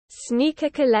Sneaker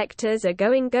collectors are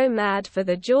going go mad for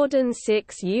the Jordan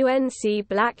 6 UNC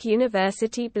Black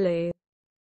University Blue.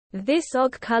 This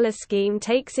OG color scheme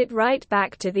takes it right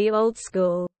back to the old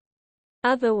school.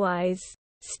 Otherwise,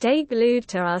 stay glued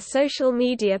to our social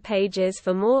media pages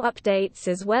for more updates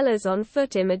as well as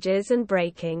on-foot images and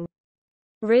breaking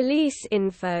release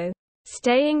info.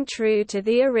 Staying true to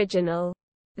the original.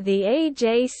 The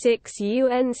AJ6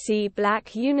 UNC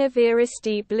Black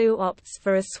University Blue opts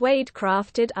for a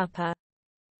suede-crafted upper.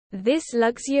 This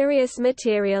luxurious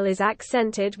material is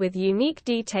accented with unique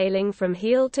detailing from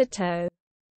heel to toe.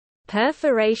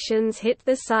 Perforations hit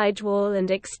the sidewall and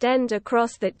extend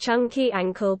across the chunky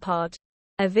ankle pod.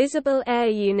 A visible air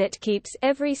unit keeps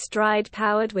every stride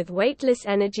powered with weightless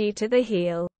energy to the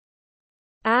heel.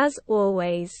 As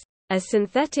always, a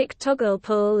synthetic toggle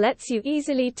pull lets you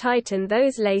easily tighten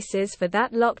those laces for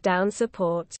that lockdown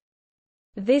support.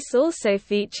 This also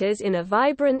features in a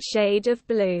vibrant shade of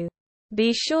blue.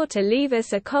 Be sure to leave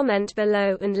us a comment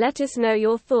below and let us know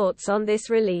your thoughts on this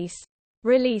release.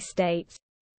 Release date: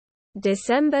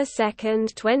 December 2,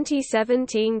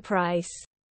 2017. Price: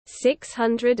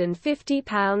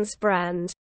 £650.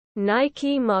 Brand: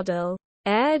 Nike. Model: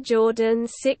 Air Jordan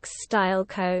 6. Style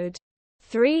code: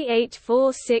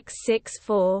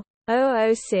 384664006.